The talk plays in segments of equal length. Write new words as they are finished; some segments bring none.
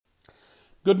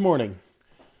Good morning.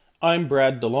 I'm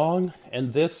Brad DeLong,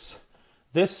 and this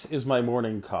is my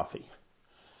morning coffee.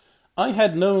 I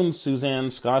had known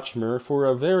Suzanne Scotchmer for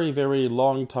a very, very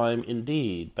long time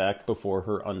indeed, back before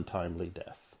her untimely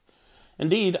death.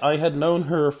 Indeed, I had known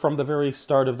her from the very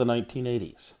start of the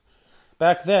 1980s.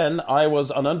 Back then, I was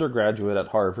an undergraduate at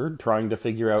Harvard, trying to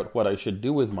figure out what I should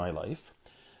do with my life.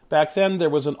 Back then, there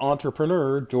was an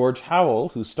entrepreneur, George Howell,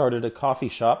 who started a coffee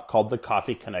shop called the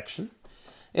Coffee Connection,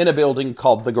 in a building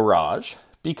called the Garage,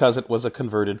 because it was a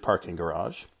converted parking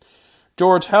garage.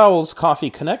 George Howell's Coffee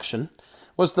Connection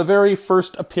was the very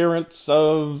first appearance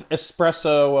of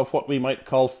espresso, of what we might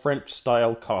call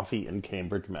French-style coffee in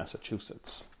Cambridge,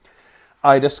 Massachusetts.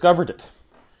 I discovered it.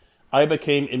 I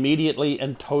became immediately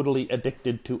and totally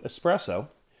addicted to espresso,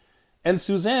 and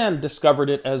Suzanne discovered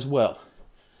it as well.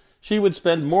 She would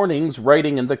spend mornings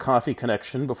writing in the Coffee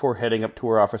Connection before heading up to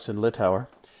her office in Litauer.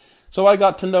 So I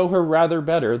got to know her rather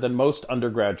better than most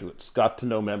undergraduates got to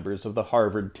know members of the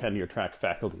Harvard tenure-track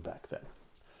faculty back then.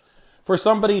 For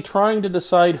somebody trying to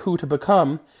decide who to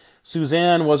become,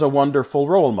 Suzanne was a wonderful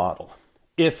role model.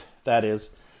 If, that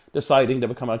is, deciding to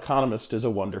become an economist is a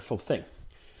wonderful thing.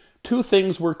 Two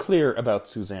things were clear about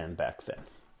Suzanne back then.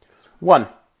 One,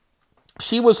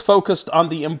 she was focused on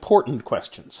the important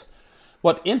questions.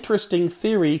 What interesting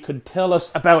theory could tell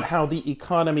us about how the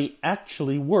economy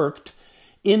actually worked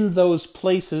in those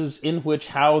places in which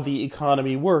how the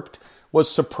economy worked was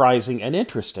surprising and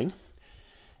interesting,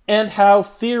 and how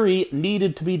theory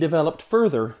needed to be developed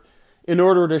further in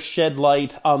order to shed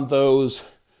light on those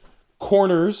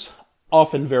corners,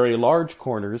 often very large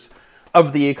corners,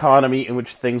 of the economy in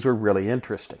which things were really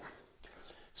interesting.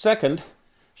 Second,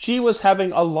 she was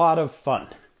having a lot of fun.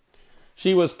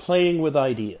 She was playing with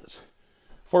ideas.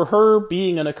 For her,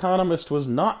 being an economist was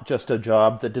not just a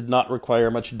job that did not require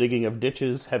much digging of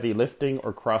ditches, heavy lifting,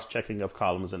 or cross-checking of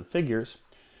columns and figures.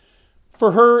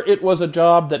 For her, it was a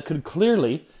job that could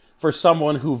clearly, for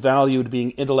someone who valued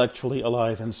being intellectually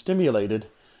alive and stimulated,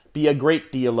 be a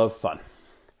great deal of fun.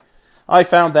 I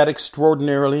found that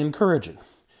extraordinarily encouraging.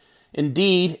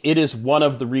 Indeed, it is one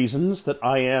of the reasons that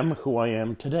I am who I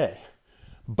am today.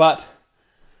 But,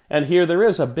 and here there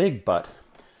is a big but,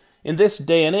 in this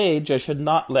day and age, I should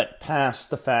not let pass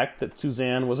the fact that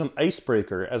Suzanne was an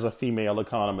icebreaker as a female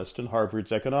economist in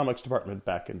Harvard's economics department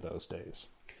back in those days.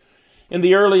 In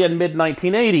the early and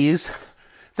mid-1980s,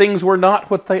 things were not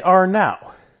what they are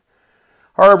now.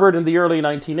 Harvard in the early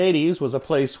 1980s was a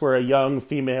place where a young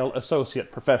female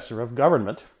associate professor of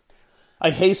government, I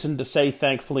hasten to say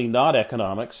thankfully not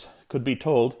economics, could be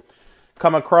told,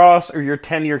 come across or your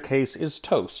tenure case is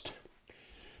toast.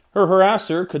 Her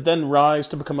harasser could then rise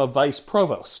to become a vice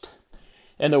provost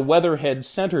and a Weatherhead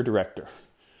center director,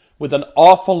 with an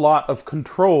awful lot of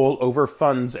control over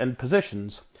funds and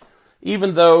positions,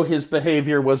 even though his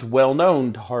behavior was well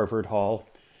known to Harvard Hall,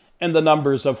 and the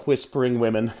numbers of whispering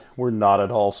women were not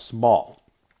at all small.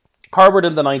 Harvard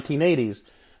in the 1980s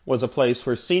was a place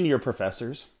where senior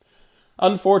professors,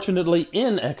 unfortunately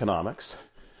in economics,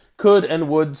 could and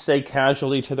would say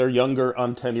casually to their younger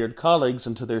untenured colleagues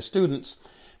and to their students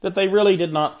that they really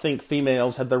did not think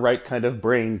females had the right kind of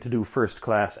brain to do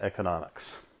first-class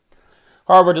economics.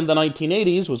 Harvard in the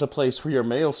 1980s was a place where your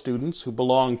male students who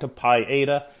belonged to Pi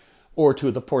Eta or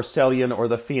to the Porcellian or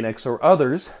the Phoenix or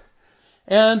others,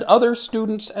 and other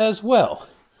students as well,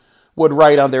 would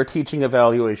write on their teaching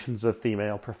evaluations of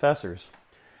female professors.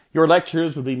 Your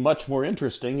lectures would be much more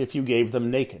interesting if you gave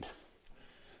them naked.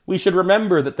 We should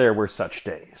remember that there were such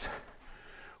days.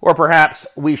 Or perhaps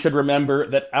we should remember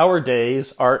that our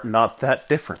days are not that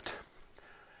different.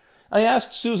 I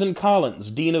asked Susan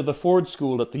Collins, Dean of the Ford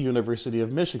School at the University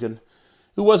of Michigan,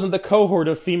 who was in the cohort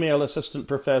of female assistant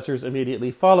professors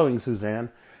immediately following Suzanne,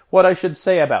 what I should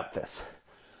say about this,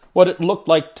 what it looked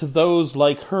like to those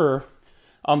like her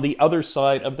on the other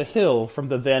side of the hill from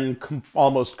the then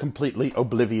almost completely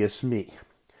oblivious me.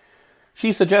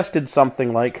 She suggested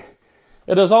something like,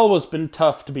 "It has always been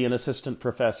tough to be an assistant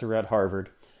professor at Harvard,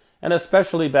 and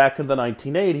especially back in the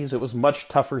 1980s, it was much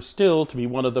tougher still to be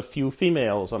one of the few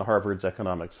females on Harvard's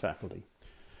economics faculty.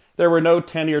 There were no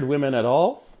tenured women at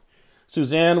all.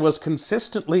 Suzanne was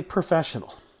consistently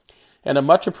professional and a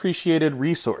much appreciated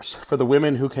resource for the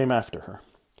women who came after her.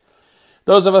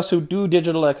 Those of us who do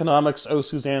digital economics owe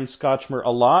Suzanne Scotchmer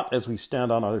a lot as we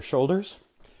stand on our shoulders.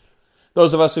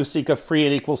 Those of us who seek a free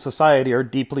and equal society are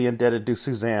deeply indebted to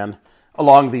Suzanne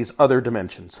along these other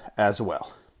dimensions as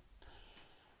well."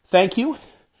 Thank you.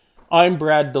 I'm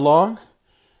Brad DeLong,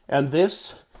 and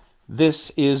this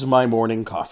is my morning coffee.